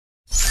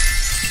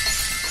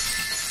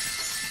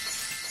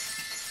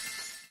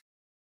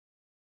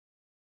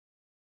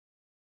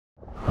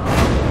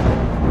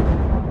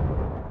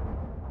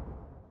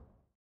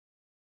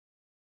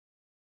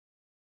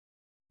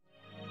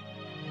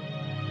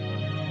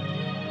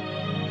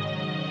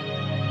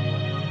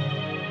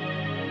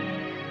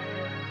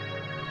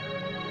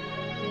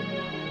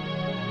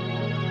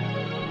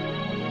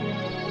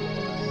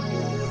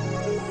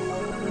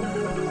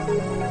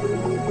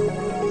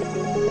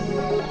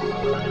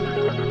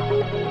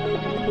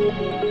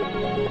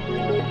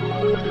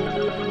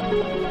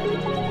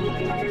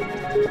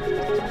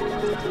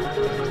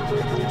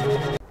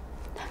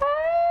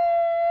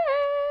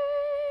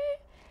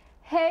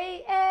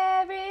Hey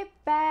everybody!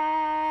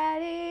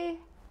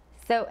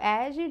 So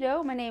as you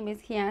know, my name is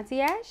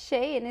Kianti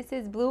Ayshea and this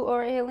is Blue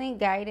Aura Healing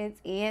Guidance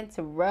and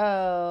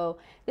Tarot.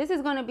 This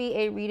is going to be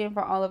a reading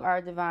for all of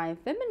our Divine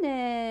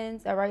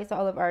Feminines. Alright, so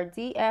all of our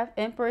DF,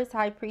 Empress,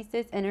 High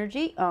Priestess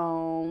energy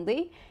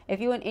only.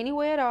 If you in any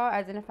way at all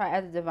identify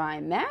as a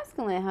Divine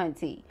Masculine,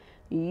 hunty,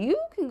 you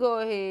can go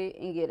ahead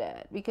and get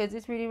that, because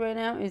this reading right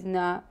now is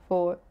not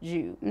for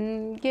you.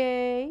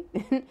 Okay?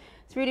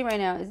 This reading right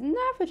now is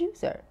not for you,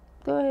 sir.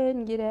 Go ahead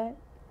and get that.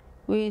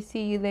 We'll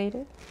see you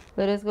later.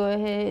 Let us go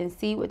ahead and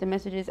see what the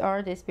messages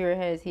are that Spirit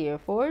has here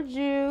for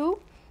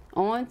you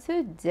on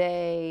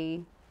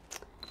today.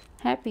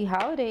 Happy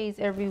holidays,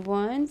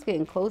 everyone. It's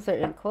getting closer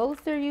and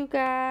closer, you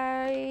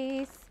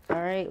guys. All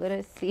right, let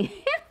us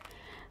see.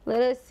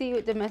 Let us see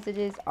what the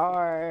messages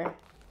are.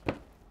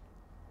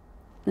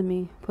 Let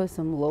me put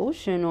some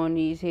lotion on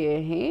these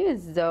here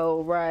hands,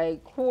 though,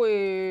 right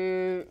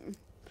quick.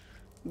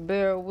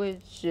 Bear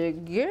with your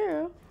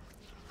girl.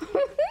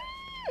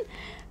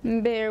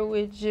 Bear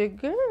with your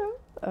girl.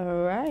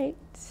 All right.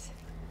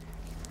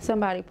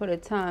 Somebody put a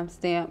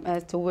timestamp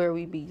as to where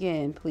we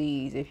begin,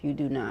 please, if you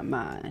do not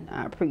mind.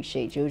 I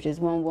appreciate you. It's just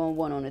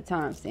 111 on the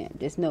timestamp.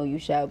 Just know you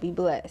shall be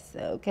blessed.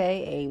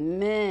 Okay?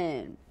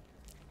 Amen.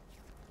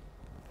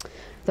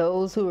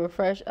 Those who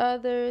refresh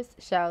others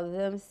shall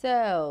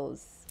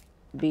themselves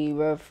be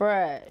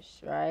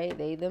refreshed. Right?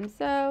 They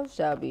themselves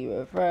shall be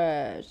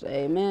refreshed.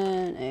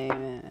 Amen.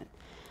 Amen.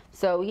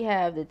 So we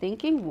have the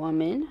thinking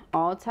woman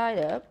all tied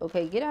up.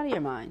 Okay, get out of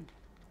your mind.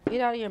 Get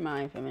out of your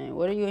mind for a minute.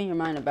 What are you in your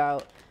mind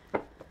about?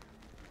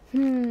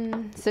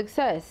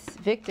 Success,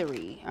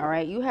 victory. All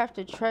right, you have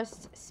to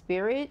trust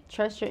Spirit,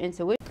 trust your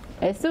intuition.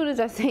 As soon as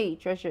I say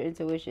trust your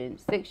intuition,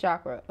 6th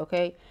chakra,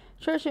 okay?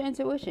 Trust your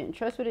intuition.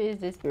 Trust what it is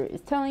this Spirit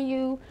is telling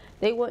you.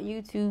 They want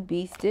you to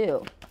be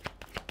still.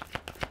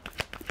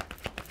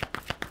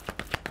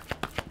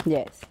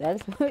 Yes,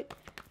 that's what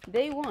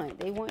they want.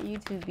 They want you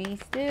to be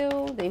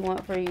still. They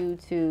want for you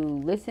to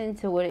listen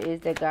to what it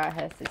is that God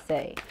has to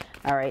say.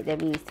 All right,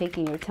 that means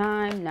taking your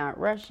time, not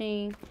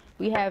rushing.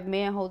 We have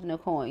man holding a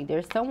coin.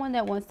 There's someone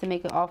that wants to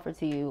make an offer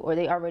to you, or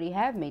they already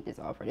have made this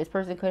offer. This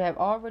person could have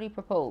already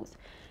proposed.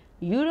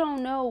 You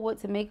don't know what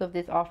to make of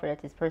this offer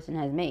that this person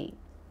has made.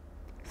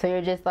 So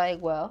you're just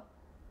like, well,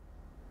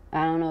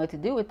 I don't know what to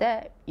do with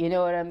that. You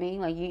know what I mean?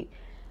 Like,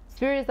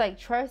 Spirit is like,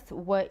 trust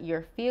what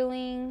you're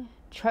feeling.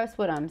 Trust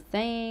what I'm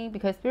saying,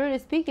 because Spirit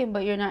is speaking,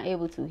 but you're not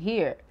able to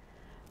hear.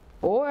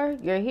 Or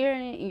you're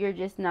hearing it and you're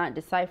just not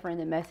deciphering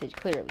the message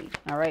clearly.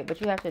 All right,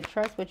 but you have to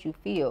trust what you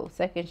feel.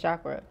 2nd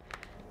chakra.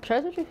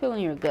 Trust what you feel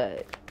in your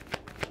gut.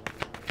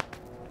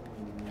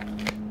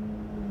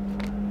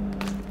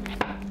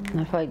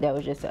 I feel like that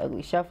was just an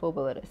ugly shuffle,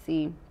 but let us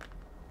see.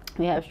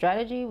 We have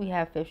strategy. We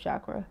have 5th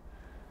chakra.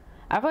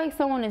 I feel like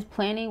someone is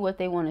planning what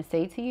they want to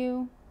say to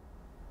you.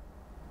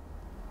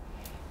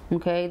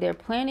 Okay, they're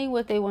planning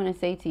what they want to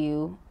say to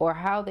you, or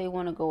how they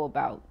want to go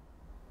about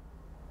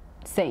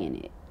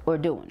saying it or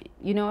doing it.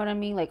 You know what I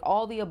mean? Like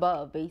all the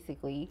above,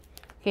 basically.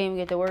 Can't even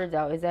get the words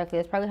out. Exactly.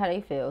 That's probably how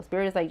they feel.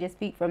 Spirit is like, just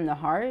speak from the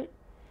heart.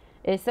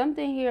 It's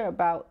something here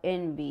about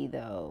envy,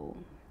 though.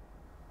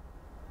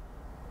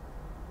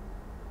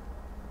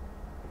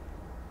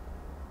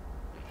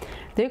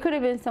 There could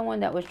have been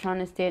someone that was trying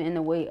to stand in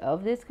the way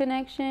of this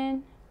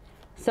connection.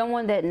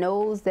 Someone that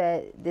knows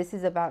that this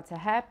is about to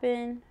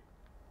happen.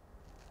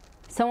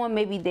 Someone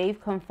maybe they've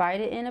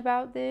confided in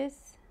about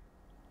this.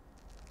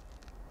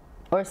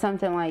 Or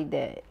something like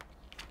that.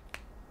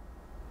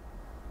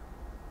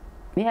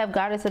 We have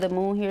Goddess of the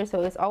Moon here.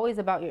 So it's always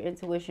about your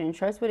intuition.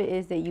 Trust what it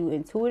is that you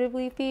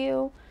intuitively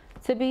feel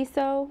to be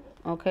so.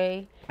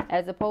 Okay.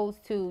 As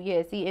opposed to,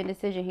 yeah, see,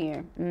 indecision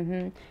here.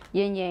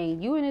 Yin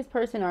yang. You and this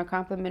person are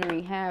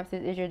complementary halves.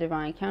 This is your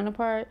divine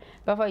counterpart.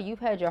 But I feel like you've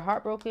had your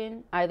heart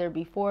broken either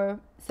before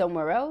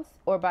somewhere else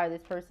or by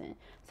this person.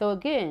 So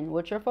again,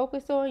 what you're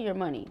focused on, your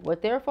money.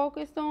 What they're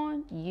focused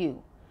on,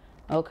 you.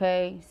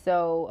 Okay.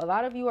 So a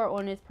lot of you are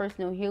on this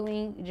personal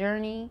healing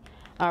journey.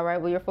 All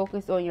right, where you're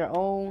focused on your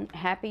own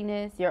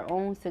happiness, your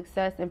own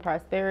success and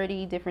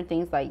prosperity, different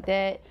things like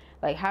that.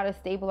 Like how to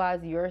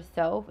stabilize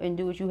yourself and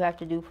do what you have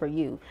to do for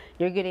you.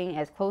 You're getting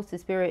as close to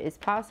Spirit as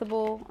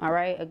possible. All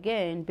right,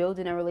 again,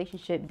 building a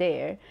relationship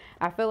there.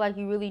 I feel like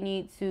you really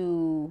need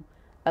to,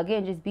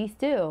 again, just be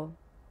still.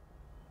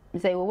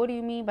 And say, well, what do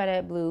you mean by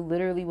that, Blue?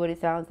 Literally what it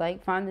sounds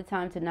like. Find the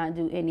time to not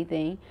do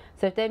anything.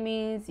 So if that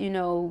means, you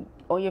know,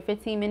 on your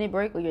 15-minute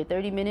break or your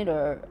 30-minute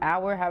or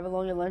hour, however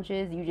long your lunch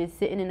is, you just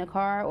sitting in the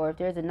car, or if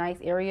there's a nice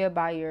area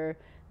by your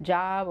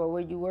job or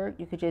where you work,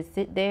 you could just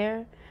sit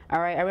there. All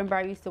right, I remember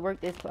I used to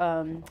work this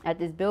at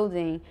this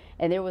building,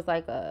 and there was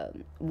like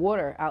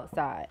water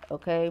outside.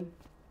 Okay,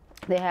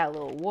 they had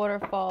little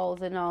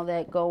waterfalls and all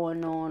that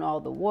going on, all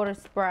the water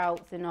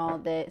sprouts and all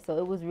that. So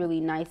it was really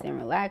nice and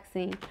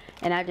relaxing,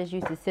 and I just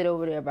used to sit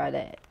over there by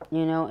that,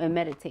 you know, and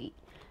meditate.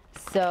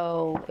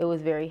 So it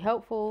was very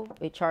helpful.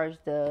 It charged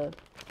the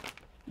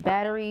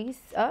batteries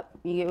up.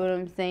 You get what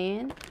I'm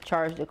saying?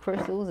 Charged the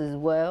crystals as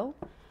well.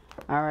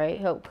 All right.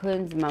 Help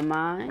cleanse my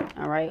mind.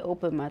 All right.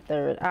 Open my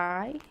third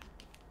eye.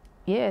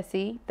 Yeah,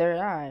 see? Third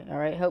eye. All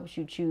right. Helps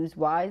you choose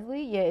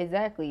wisely. Yeah,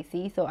 exactly.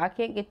 See? So I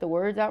can't get the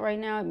words out right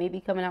now. It may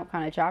be coming out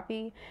kind of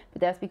choppy,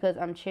 but that's because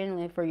I'm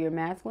channeling for your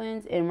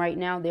masculines, and right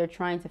now they're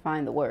trying to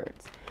find the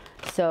words.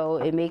 So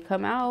it may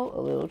come out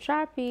a little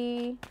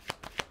choppy.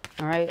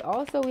 All right.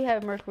 Also, we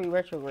have Mercury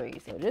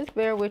retrograde. So just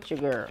bear with your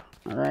girl.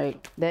 All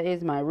right. That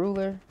is my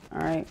ruler. All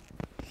right.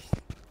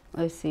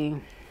 Let's see.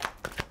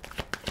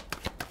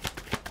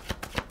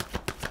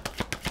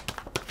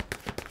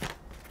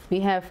 We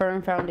have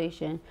firm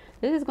foundation.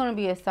 This is going to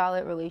be a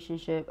solid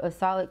relationship, a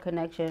solid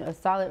connection, a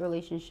solid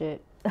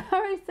relationship. I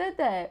already said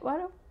that. Why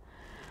don't?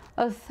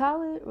 A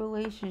solid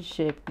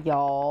relationship,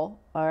 y'all.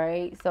 All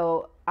right.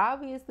 So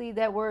obviously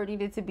that word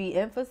needed to be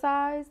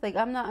emphasized. Like,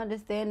 I'm not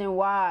understanding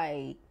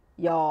why,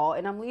 y'all.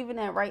 And I'm leaving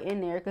that right in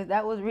there because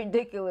that was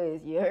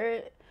ridiculous. You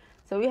heard?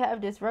 So we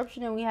have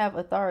disruption and we have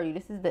authority.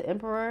 This is the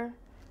emperor.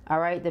 All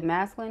right. The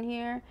masculine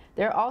here.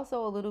 They're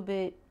also a little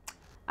bit,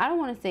 I don't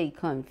want to say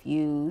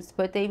confused,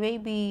 but they may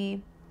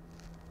be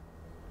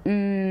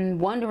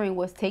wondering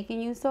what's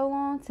taking you so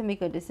long to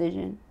make a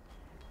decision.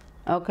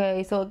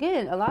 Okay, so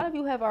again, a lot of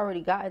you have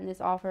already gotten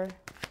this offer.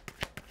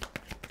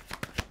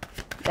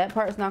 That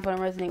part's not going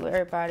to resonate with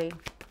everybody.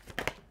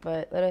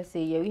 But let us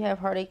see. Yeah, we have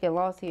heartache and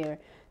loss here.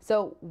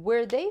 So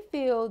where they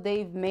feel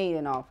they've made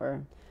an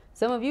offer,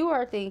 some of you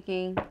are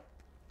thinking,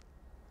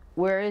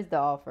 where is the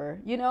offer?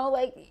 You know,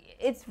 like,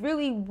 it's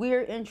really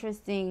weird,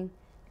 interesting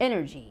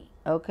energy.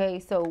 Okay,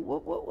 so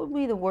what would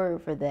be the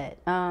word for that?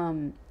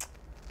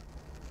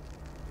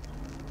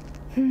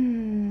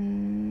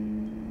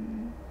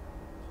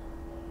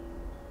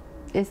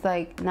 It's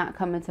like not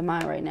coming to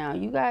mind right now.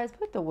 You guys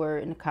put the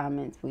word in the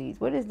comments,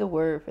 please. What is the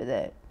word for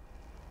that?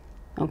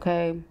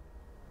 Okay.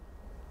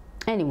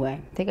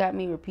 Anyway, they got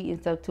me repeating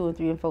stuff 2 and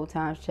 3 and 4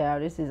 times,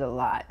 child. This is a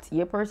lot.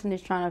 Your person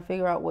is trying to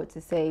figure out what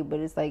to say, but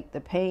it's like the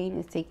pain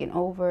is taking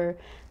over.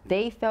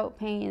 They felt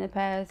pain in the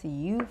past.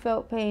 You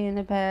felt pain in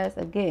the past.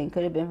 Again,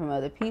 could have been from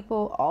other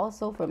people,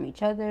 also from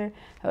each other.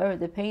 However,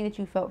 the pain that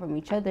you felt from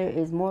each other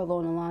is more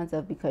along the lines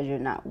of because you're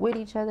not with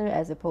each other,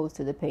 as opposed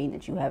to the pain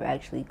that you have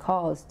actually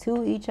caused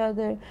to each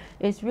other.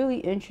 It's really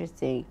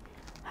interesting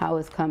how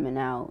it's coming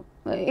out.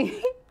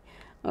 Like,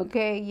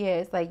 okay, yeah,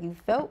 it's like you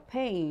felt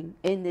pain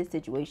in this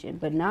situation,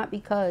 but not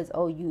because,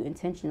 oh, you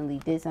intentionally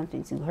did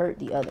something to hurt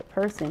the other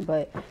person,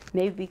 but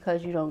maybe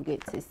because you don't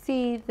get to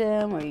see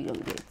them, or you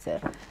don't get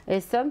to,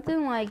 it's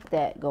something like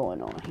that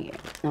going on here,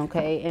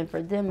 okay? And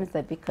for them, it's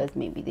like because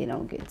maybe they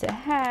don't get to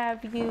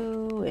have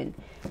you, and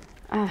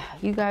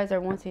you guys are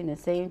wanting the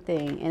same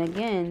thing. And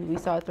again, we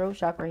saw throat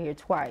chakra here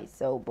twice,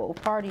 so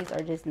both parties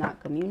are just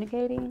not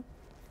communicating,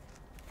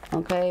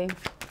 okay?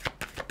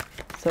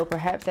 So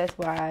perhaps that's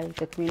why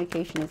the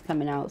communication is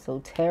coming out so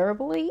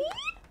terribly.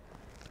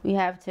 We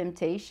have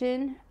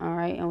temptation, all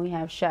right, and we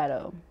have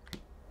shadow.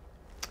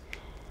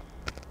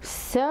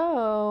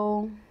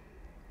 So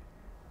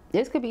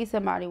this could be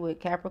somebody with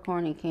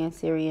Capricorn and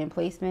Cancerian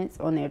placements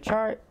on their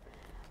chart,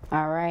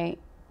 all right.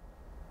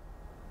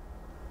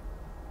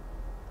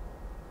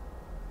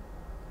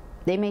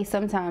 They may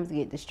sometimes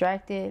get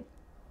distracted.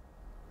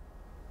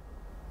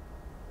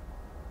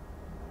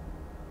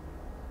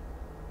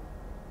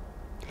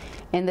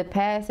 In the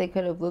past, they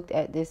could have looked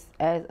at this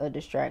as a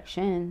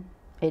distraction,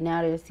 and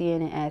now they're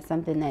seeing it as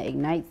something that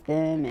ignites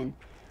them and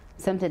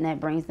something that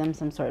brings them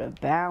some sort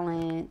of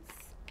balance.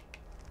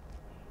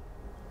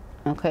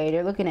 Okay,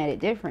 they're looking at it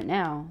different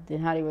now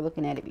than how they were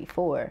looking at it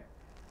before.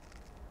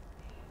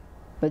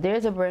 But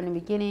there's a brand new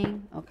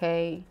beginning,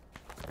 okay,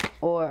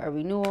 or a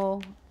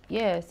renewal.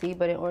 Yeah, see,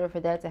 but in order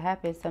for that to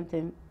happen,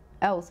 something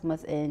else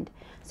must end.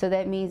 So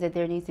that means that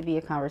there needs to be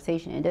a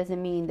conversation. It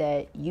doesn't mean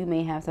that you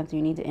may have something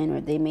you need to end,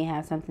 or they may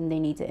have something they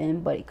need to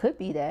end, but it could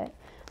be that.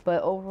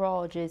 But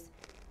overall, just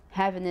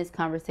having this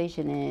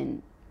conversation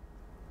and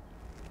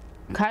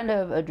kind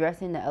of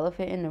addressing the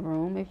elephant in the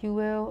room, if you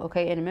will.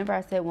 Okay, and remember I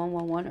said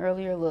 111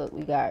 earlier. Look,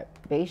 we got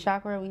base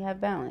chakra and we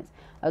have balance.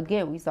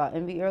 Again, we saw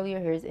envy earlier.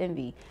 Here's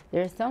envy.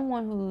 There's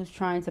someone who's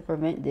trying to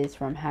prevent this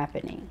from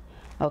happening.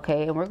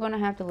 Okay, and we're going to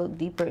have to look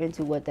deeper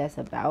into what that's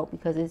about,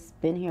 because it's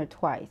been here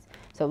twice.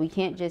 So we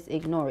can't just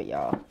ignore it,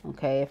 y'all.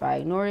 Okay, if I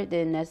ignore it,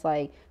 then that's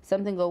like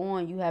something go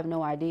on. You have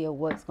no idea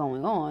what's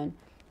going on.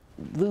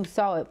 Lou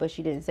saw it, but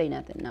she didn't say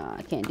nothing. Nah,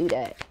 I can't do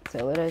that. So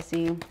let us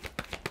see.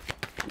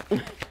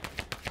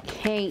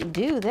 Can't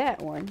do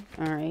that one.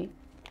 All right.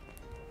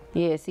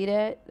 Yeah, see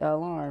that?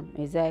 Alarm.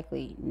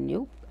 Exactly.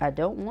 Nope. I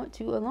don't want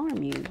to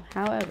alarm you.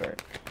 However,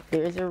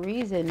 there's a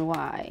reason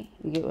why.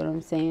 You get what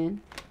I'm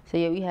saying? So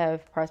yeah, we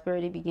have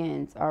prosperity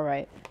begins. All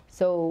right.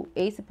 So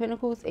Ace of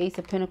Pentacles,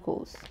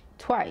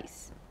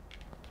 twice.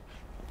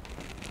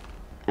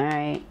 All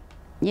right.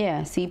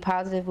 Yeah, see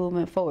positive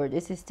movement forward.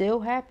 This is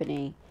still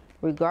happening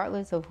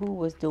regardless of who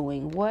was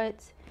doing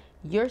what.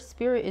 Your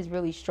spirit is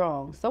really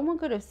strong. Someone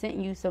could have sent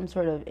you some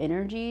sort of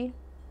energy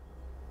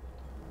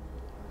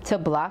to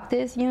block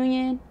this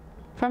union,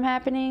 from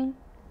happening,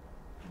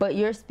 but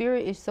your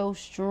spirit is so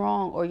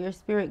strong, or your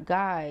spirit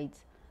guides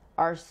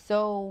are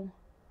so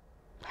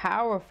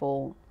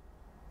powerful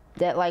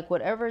that like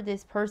whatever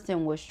this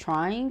person was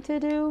trying to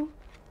do,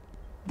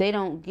 they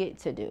don't get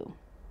to do.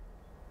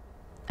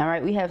 All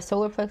right, we have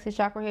solar plexus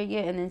chakra here,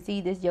 yeah, and then see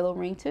this yellow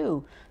ring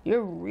too.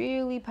 You're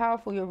really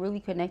powerful. You're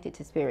really connected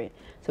to spirit.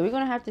 So we're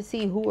going to have to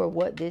see who or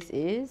what this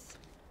is.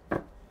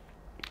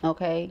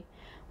 Okay,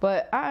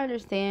 but I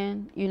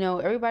understand, you know,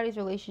 everybody's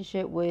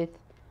relationship with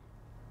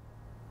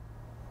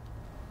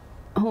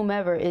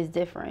whomever is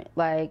different.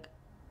 Like,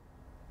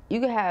 you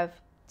could have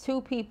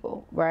two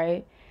people,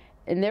 right?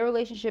 And their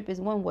relationship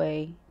is one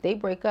way. They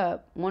break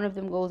up. One of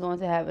them goes on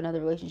to have another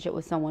relationship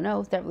with someone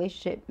else. That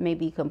relationship may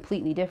be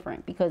completely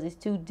different because it's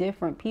two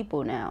different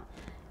people now.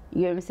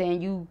 You know what I'm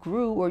saying? You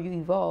grew or you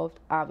evolved,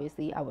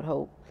 obviously, I would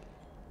hope.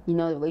 You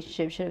know, the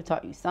relationship should have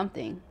taught you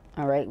something.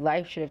 All right,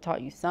 life should have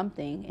taught you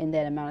something in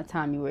that amount of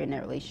time you were in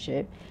that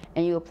relationship,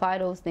 and you apply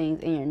those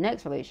things in your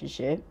next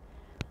relationship,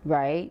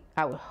 right?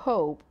 I would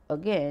hope,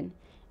 again,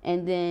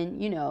 and then,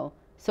 you know,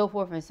 so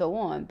forth and so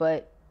on.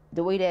 But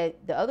the way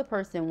that the other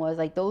person was,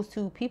 like, those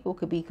two people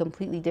could be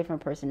completely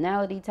different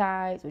personality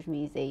types, which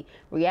means they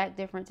react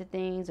different to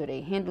things, or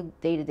they handle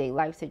day-to-day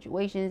life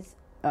situations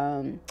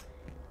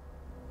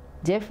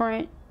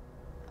different,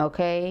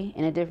 okay,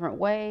 in a different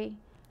way.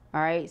 All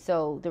right,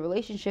 so the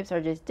relationships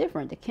are just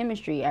different. The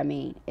chemistry, I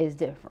mean, is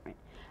different.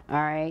 All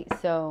right,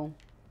 so,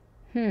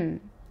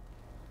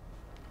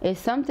 it's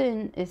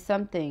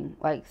something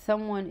like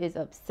someone is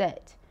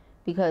upset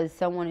because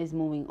someone is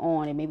moving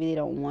on, and maybe they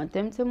don't want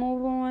them to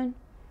move on,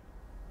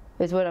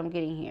 is what I'm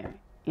getting here.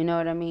 You know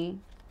what I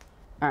mean?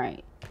 All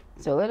right,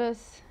 so let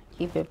us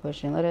keep it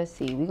pushing. Let us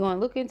see. We're going to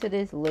look into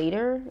this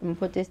later. I'm going to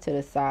put this to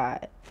the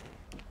side.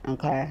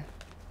 Okay.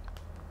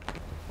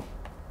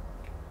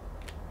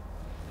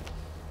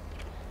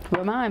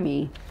 Remind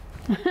me.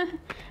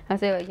 I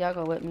say, like, y'all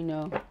gonna let me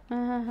know.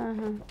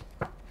 Alright,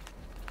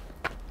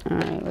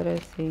 let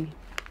us see.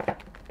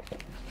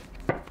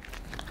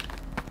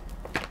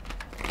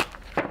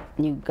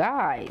 You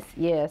guys,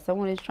 yeah,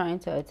 someone is trying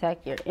to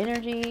attack your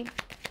energy.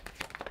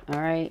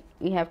 Alright,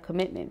 we have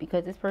commitment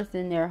because this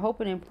person, they're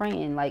hoping and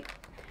praying, like,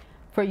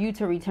 for you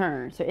to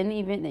return. So in the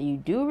event that you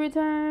do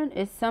return,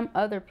 it's some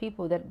other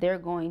people that they're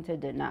going to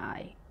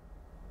deny.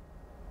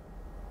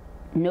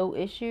 No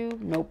issue,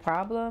 no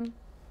problem.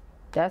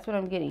 That's what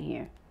I'm getting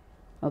here.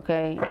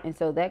 Okay, and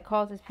so that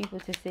causes people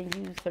to send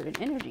you certain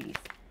energies.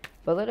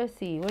 But let us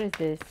see, what is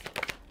this?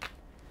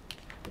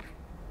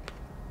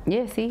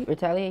 Yeah, see,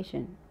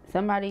 retaliation.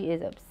 Somebody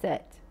is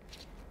upset.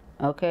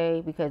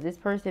 Okay, because this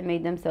person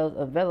made themselves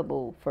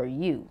available for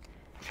you.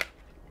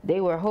 They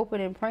were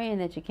hoping and praying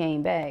that you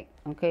came back.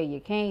 Okay,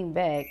 you came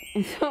back.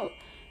 And so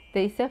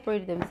they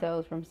separated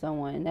themselves from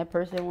someone, and that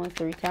person wants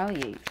to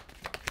retaliate.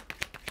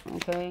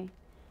 Okay.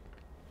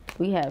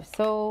 We have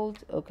sold.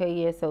 Okay,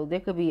 yeah, so there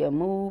could be a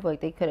move.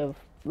 Like, they could have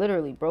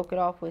literally broke it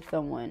off with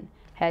someone,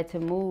 had to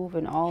move,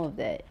 and all of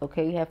that.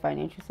 Okay, we have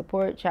financial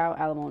support, child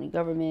alimony,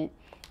 government.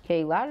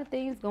 Okay, a lot of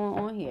things going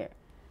on here.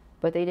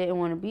 But they didn't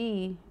want to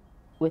be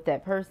with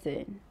that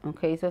person.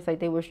 Okay, so it's like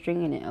they were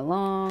stringing it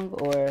along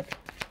or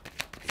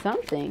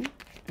something.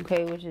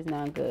 Okay, which is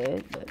not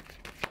good, but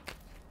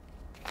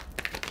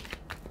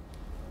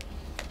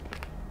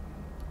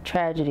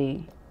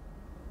tragedy.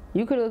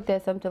 You could have looked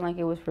at something like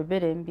it was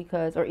forbidden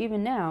because, or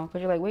even now,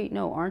 because you're like, wait,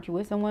 no, aren't you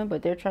with someone?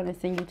 But they're trying to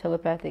send you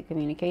telepathic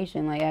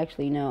communication. Like,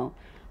 actually, no.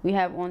 We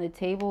have on the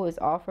table is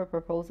offer,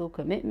 proposal,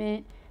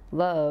 commitment,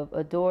 love,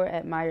 adore,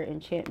 admire,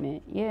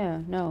 enchantment. Yeah,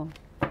 no.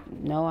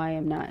 No, I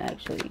am not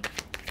actually.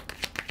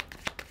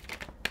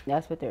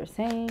 That's what they're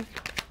saying.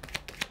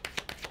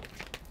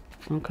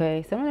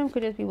 Okay, some of them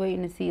could just be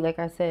waiting to see, like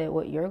I said,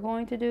 what you're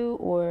going to do,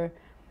 or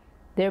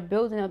they're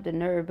building up the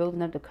nerve,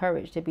 building up the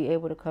courage to be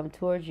able to come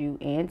towards you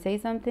and say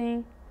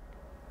something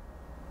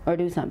or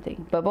do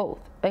something. But both.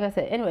 Like I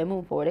said, anyway,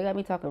 move forward. They got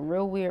me talking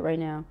real weird right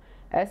now.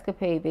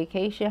 Escapade,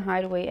 vacation,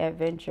 hideaway,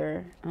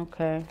 adventure.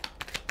 Okay.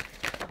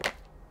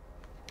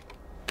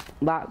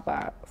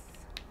 Lockbox.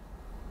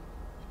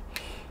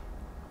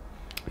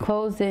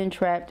 Closed in,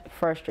 trapped,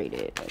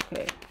 frustrated.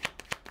 Okay.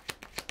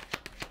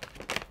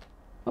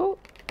 Oh.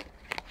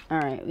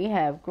 Alright, we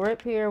have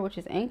grip here, which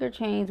is anchor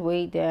chains,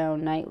 weighed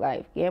down,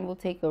 nightlife, gamble,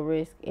 take a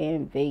risk,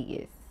 and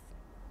Vegas.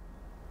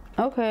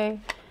 Okay,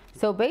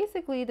 so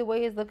basically the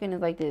way it's looking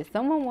is like this.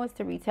 Someone wants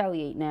to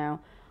retaliate now.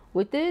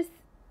 With this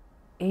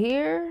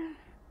here,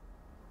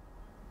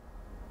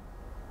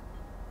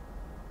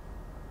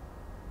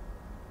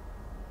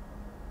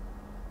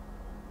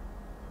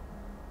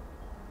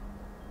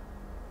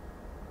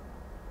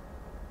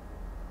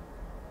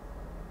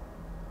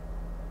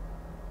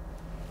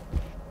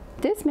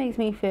 this makes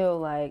me feel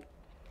like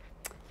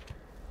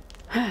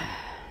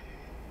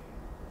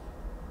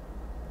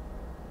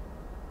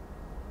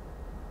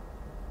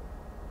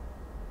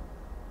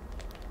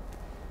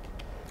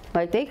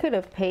like they could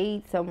have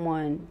paid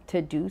someone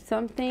to do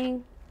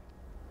something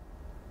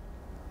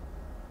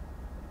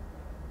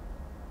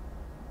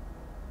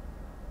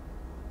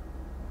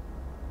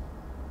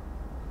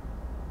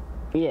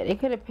Yeah, they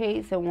could have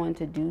paid someone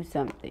to do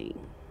something.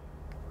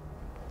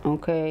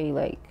 Okay,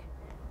 like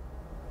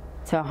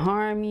to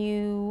harm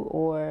you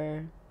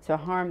or to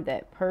harm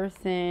that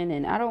person.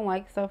 And I don't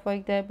like stuff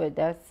like that, but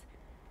that's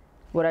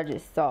what I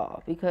just saw.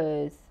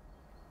 Because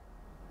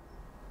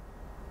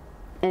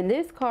in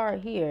this card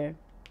here,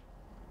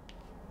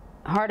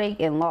 heartache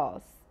and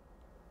loss,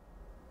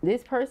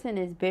 this person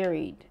is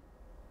buried.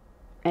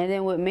 And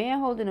then with man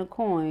holding a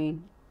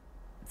coin,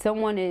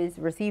 someone is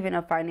receiving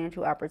a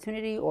financial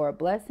opportunity or a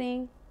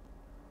blessing.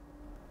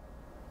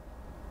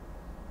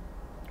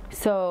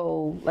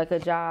 So like a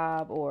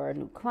job or a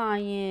new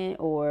client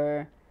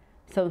or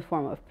some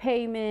form of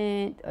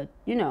payment,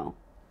 you know,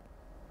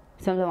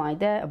 something like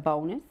that, a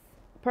bonus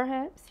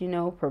perhaps, you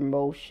know,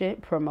 promotion.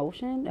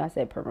 I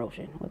said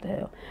promotion, what the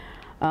hell?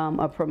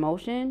 A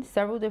promotion,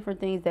 several different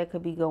things that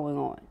could be going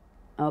on.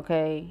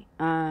 Okay,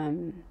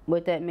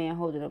 with that man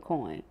holding a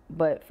coin.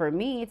 But for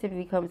me, it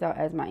typically comes out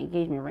as my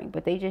engagement ring,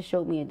 but they just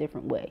showed me a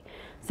different way.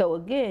 So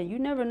again, you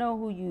never know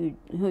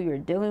who you're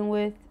dealing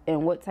with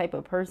and what type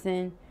of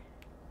person,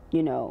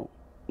 you know,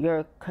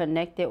 you're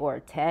connected or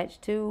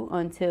attached to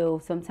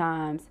until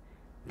sometimes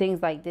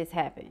things like this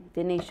happen.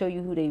 Then they show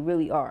you who they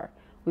really are.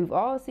 We've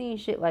all seen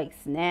shit like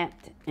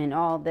Snapped and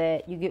all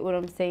that. You get what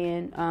I'm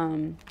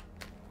saying?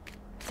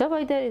 Stuff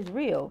like that is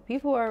real.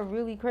 People are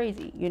really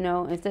crazy, you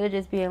know, instead of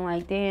just being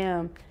like,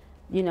 damn,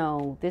 you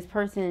know, this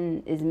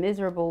person is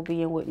miserable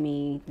being with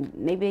me.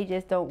 Maybe they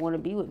just don't want to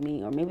be with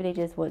me, or maybe they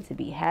just want to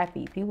be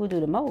happy. People do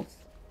the most.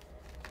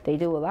 They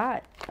do a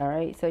lot. All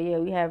right. So yeah,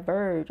 we have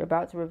Verge,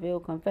 about to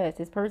reveal, confess.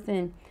 This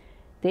person,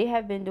 they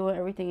have been doing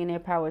everything in their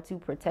power to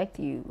protect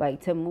you,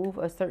 like to move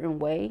a certain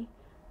way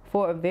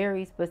for a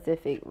very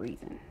specific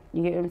reason.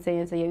 You get what I'm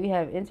saying? So yeah, we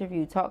have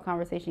interview, talk,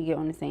 conversation, get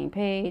on the same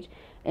page.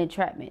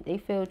 Entrapment. They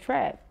feel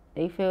trapped.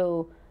 They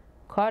feel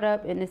caught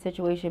up in this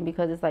situation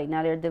because it's like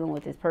now they're dealing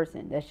with this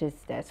person.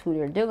 That's who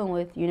they're dealing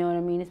with. You know what I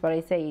mean? It's what I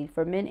say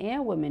for men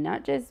and women,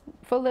 not just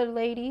for little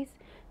ladies.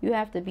 You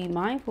have to be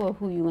mindful of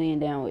who you laying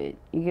down with.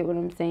 You get what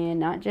I'm saying?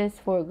 Not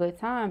just for a good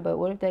time, but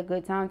what if that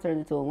good time turns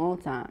into a long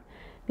time?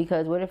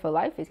 Because what if a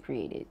life is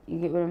created? You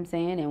get what I'm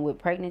saying? And with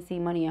pregnancy,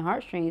 money, and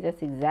heartstrings,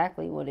 that's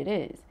exactly what it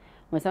is.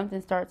 When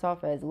something starts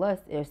off as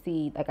lust, or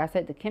see, like I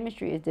said, the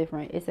chemistry is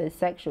different. It's a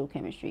sexual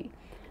chemistry.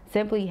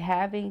 Simply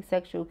having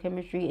sexual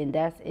chemistry and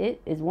that's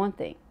it is one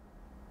thing.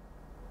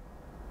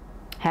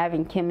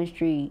 Having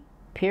chemistry,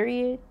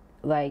 period,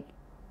 like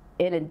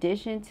in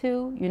addition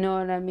to, you know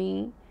what I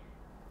mean?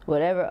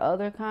 Whatever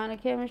other kind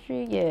of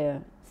chemistry, yeah.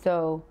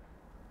 So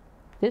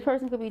this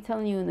person could be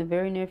telling you in the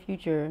very near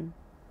future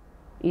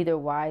either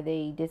why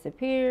they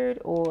disappeared,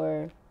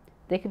 or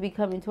they could be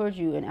coming towards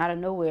you and out of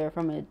nowhere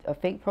from a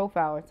fake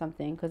profile or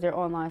something because they're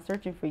online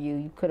searching for you.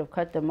 You could have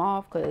cut them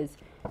off because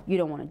you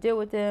don't want to deal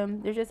with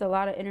them. There's just a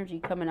lot of energy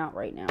coming out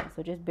right now.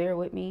 So just bear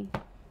with me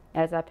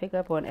as I pick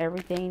up on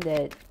everything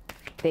that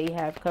they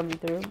have coming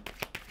through.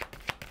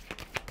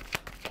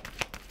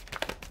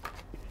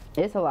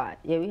 It's a lot.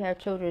 Yeah, we have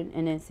children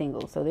and then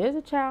single. So there's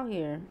a child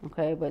here,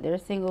 okay? But they're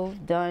single,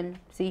 done,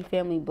 see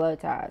family, blood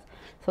ties.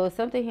 So it's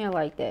something here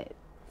like that.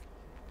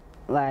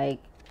 Like,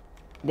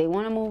 they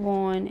want to move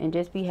on and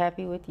just be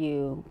happy with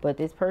you. But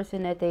this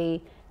person that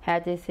they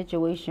had this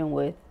situation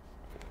with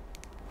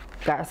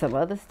got some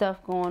other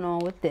stuff going on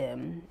with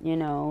them, you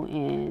know,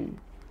 and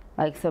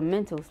like some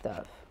mental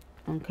stuff,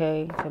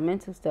 okay? Some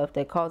mental stuff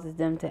that causes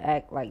them to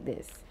act like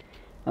this,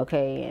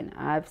 okay? And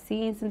I've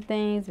seen some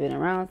things, been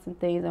around some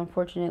things,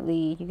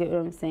 unfortunately. You get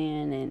what I'm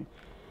saying? And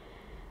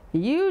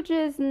you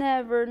just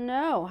never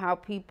know how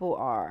people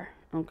are,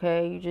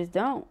 okay? You just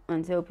don't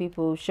until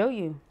people show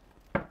you,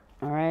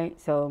 all right?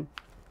 So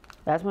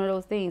that's one of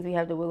those things. We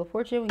have the Wheel of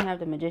Fortune. We have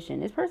the Magician.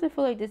 This person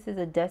feel like this is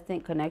a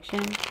destined connection.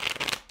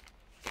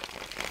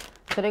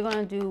 So they're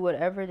going to do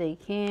whatever they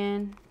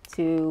can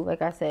to,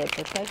 like I said,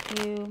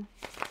 protect you.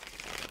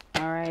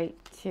 All right.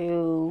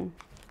 To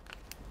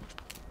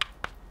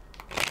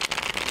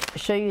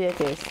show you that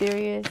they're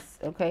serious.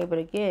 Okay. But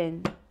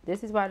again,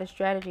 this is why the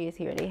strategy is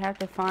here. They have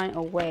to find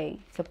a way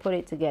to put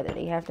it together.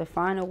 They have to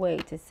find a way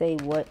to say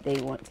what they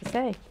want to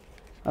say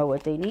or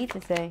what they need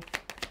to say.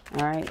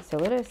 All right. So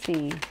let us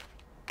see.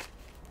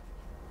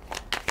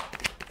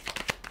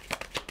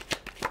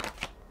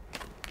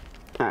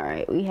 All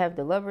right, we have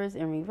the Lovers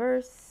in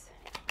reverse.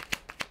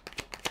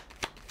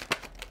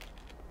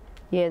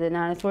 Yeah, the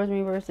Nine of Swords in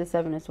reverse, the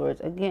Seven of Swords.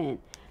 Again,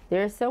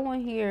 there's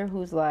someone here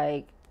who's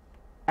like,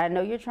 I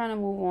know you're trying to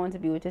move on to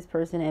be with this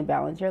person and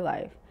balance your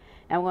life.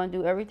 And I'm going to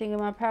do everything in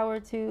my power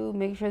to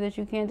make sure that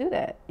you can't do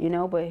that, you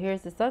know. But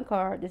here's the Sun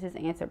card. This is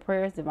answered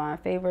prayers, divine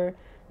favor,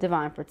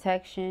 divine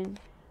protection.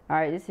 All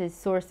right, this is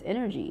source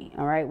energy.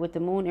 All right, with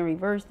the Moon in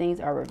reverse, things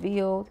are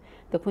revealed.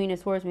 The Queen of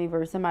Swords in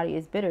reverse, somebody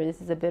is bitter.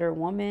 This is a bitter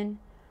woman.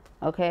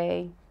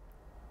 Okay,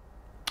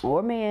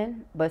 or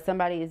man, but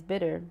somebody is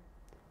bitter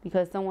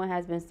because someone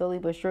has been slowly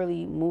but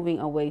surely moving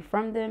away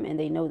from them, and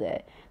they know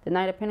that. The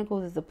Knight of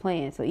Pentacles is the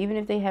plan. So even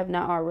if they have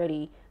not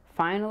already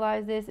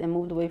finalized this and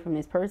moved away from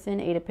this person.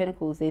 Eight of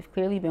Pentacles, they've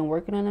clearly been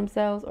working on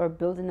themselves or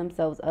building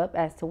themselves up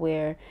as to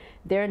where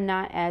they're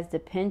not as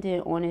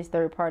dependent on this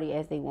third party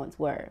as they once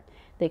were.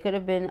 They could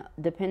have been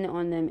dependent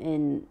on them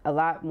in a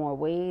lot more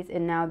ways,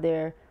 and now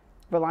they're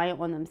reliant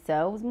on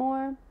themselves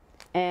more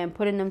and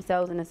putting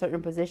themselves in a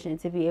certain position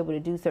to be able to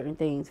do certain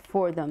things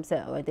for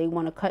themselves. Like they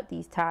want to cut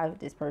these ties with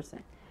this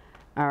person.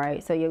 All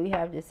right, so yeah, we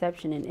have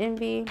deception and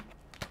envy.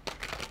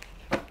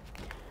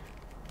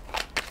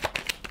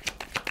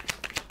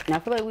 And I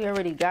feel like we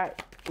already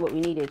got what we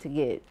needed to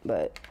get,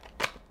 but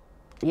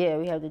yeah,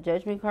 we have the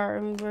Judgment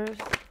card in reverse.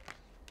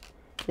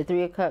 The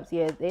Three of Cups,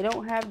 yeah, they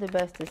don't have the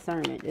best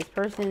discernment. This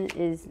person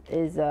is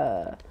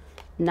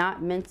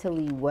not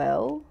mentally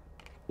well,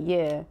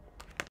 yeah,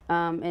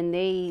 and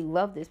they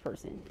love this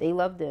person. They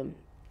love them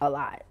a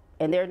lot,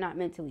 and they're not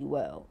mentally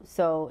well.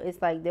 So it's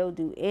like they'll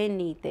do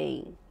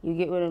anything. You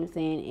get what I'm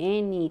saying?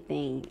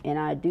 Anything, and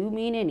I do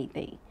mean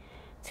anything,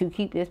 to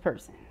keep this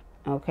person.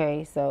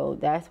 Okay, so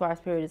that's why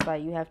Spirit is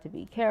like, you have to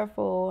be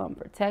careful. I'm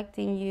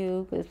protecting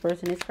you. This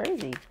person is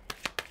crazy.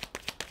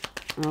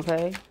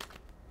 Okay.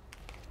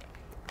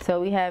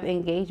 So we have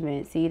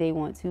engagement. See, they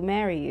want to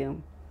marry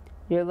you.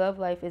 Your love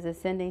life is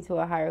ascending to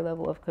a higher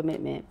level of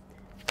commitment.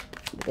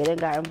 They done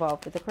got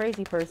involved with a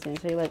crazy person.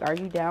 So you're like, are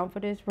you down for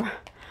this ride?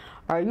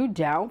 Are you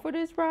down for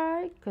this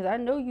ride? Because I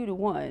know you the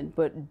one,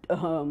 but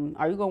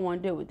are you going to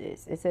want to deal with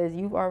this? It says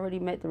you've already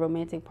met the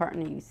romantic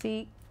partner you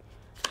seek.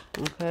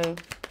 Okay.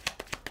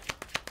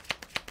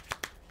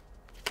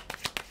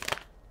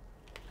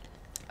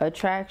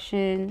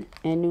 Attraction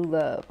and new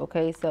love.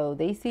 Okay, so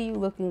they see you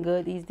looking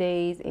good these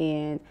days,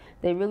 and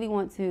they really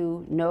want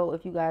to know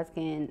if you guys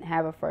can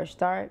have a fresh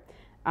start.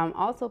 I'm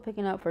also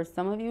picking up for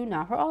some of you,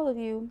 not for all of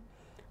you.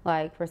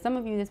 Like for some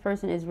of you, this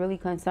person is really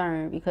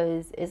concerned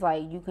because it's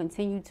like you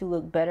continue to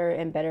look better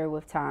and better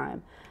with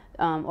time,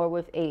 or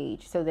with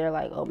age. So they're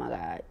like, oh my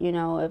God, you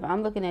know, if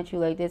I'm looking at you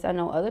like this, I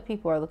know other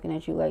people are looking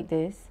at you like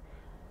this.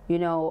 You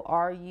know,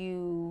 are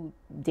you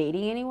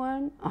dating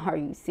anyone? Are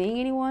you seeing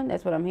anyone?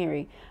 That's what I'm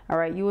hearing. All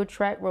right, you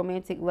attract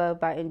romantic love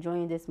by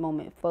enjoying this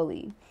moment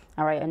fully.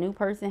 All right, a new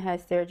person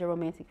has stirred your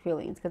romantic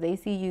feelings because they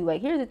see you.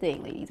 Like, here's the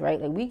thing, ladies, right?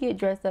 Like, we get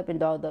dressed up and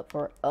dolled up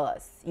for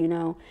us, you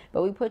know,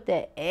 but we put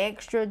that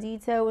extra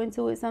detail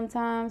into it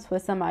sometimes for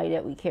somebody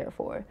that we care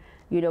for.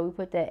 You know, we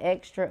put that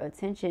extra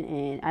attention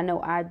in. I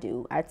know I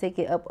do. I take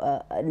it up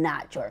a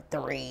notch or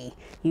three,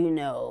 you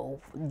know,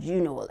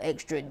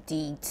 extra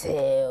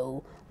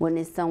detail when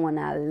it's someone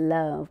I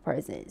love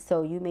present.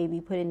 So you may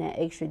be putting that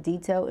extra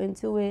detail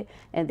into it,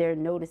 and they're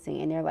noticing,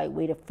 and they're like,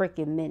 wait a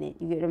freaking minute.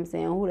 You get what I'm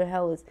saying? Who the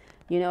hell is,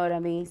 you know what I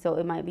mean? So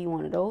it might be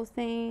one of those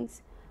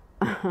things.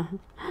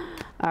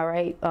 All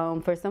right.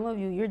 For some of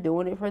you, you're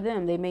doing it for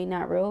them. They may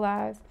not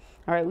realize.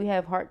 All right, we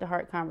have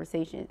heart-to-heart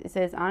conversations. It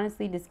says,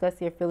 honestly discuss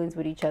your feelings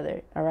with each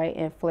other, all right,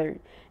 and flirt.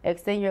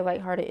 Extend your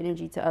lighthearted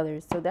energy to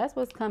others. So that's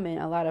what's coming.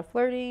 A lot of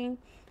flirting,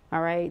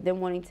 all right, them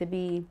wanting to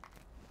be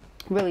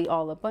really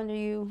all up under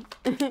you.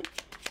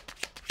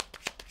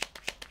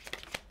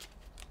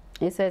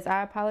 It says,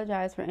 I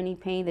apologize for any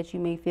pain that you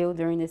may feel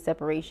during this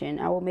separation.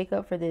 I will make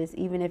up for this,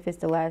 even if it's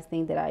the last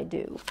thing that I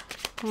do.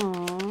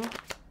 Aww.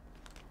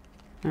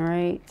 All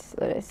right,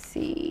 let us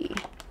see.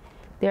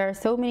 There are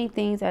so many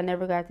things I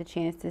never got the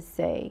chance to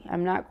say.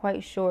 I'm not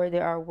quite sure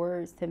there are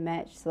words to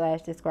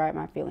match/describe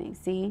my feelings.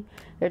 See,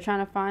 they're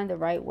trying to find the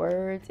right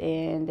words,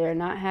 and they're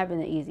not having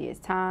the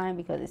easiest time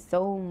because it's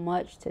so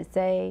much to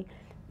say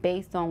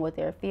based on what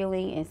they're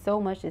feeling, and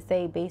so much to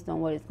say based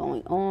on what is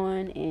going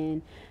on,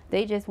 and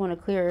they just want to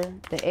clear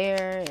the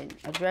air and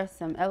address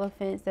some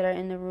elephants that are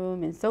in the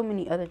room and so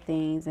many other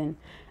things, and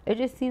it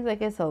just seems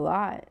like it's a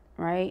lot,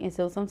 right? And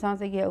so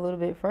sometimes they get a little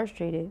bit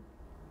frustrated.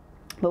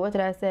 But what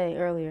did I say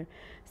earlier?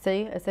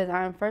 See, it says,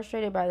 I am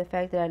frustrated by the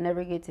fact that I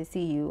never get to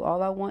see you.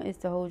 All I want is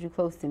to hold you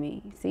close to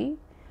me. See?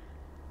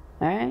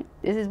 All right?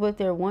 This is what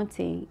they're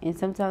wanting. And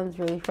sometimes it's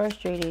really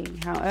frustrating.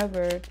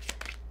 However,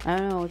 I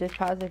don't know, this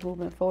positive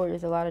movement forward,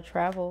 there's a lot of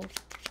travel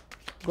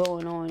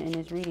going on in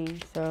this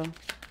reading. So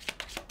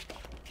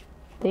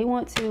they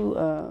want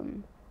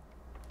to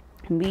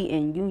be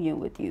in union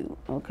with you.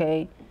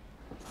 Okay?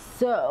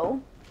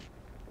 So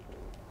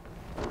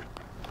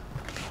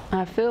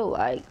I feel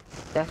like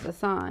that's a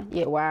sign.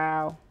 Yeah,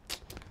 wow.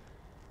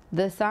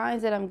 The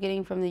signs that I'm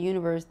getting from the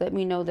universe let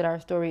me know that our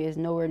story is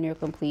nowhere near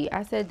complete.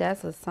 I said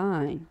that's a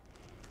sign.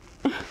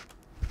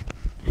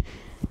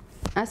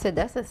 I said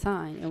that's a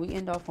sign, and we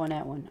end off on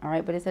that one. All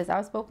right, but it says,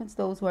 I've spoken to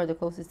those who are the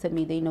closest to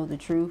me. They know the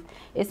truth.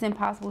 It's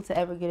impossible to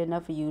ever get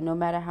enough of you. No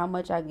matter how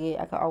much I get,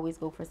 I can always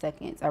go for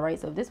seconds. All right,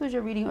 so if this was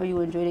your reading or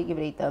you enjoyed it, give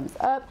it a thumbs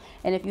up.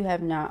 And if you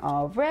have not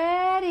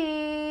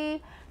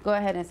already, go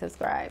ahead and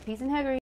subscribe. Peace and Haggery.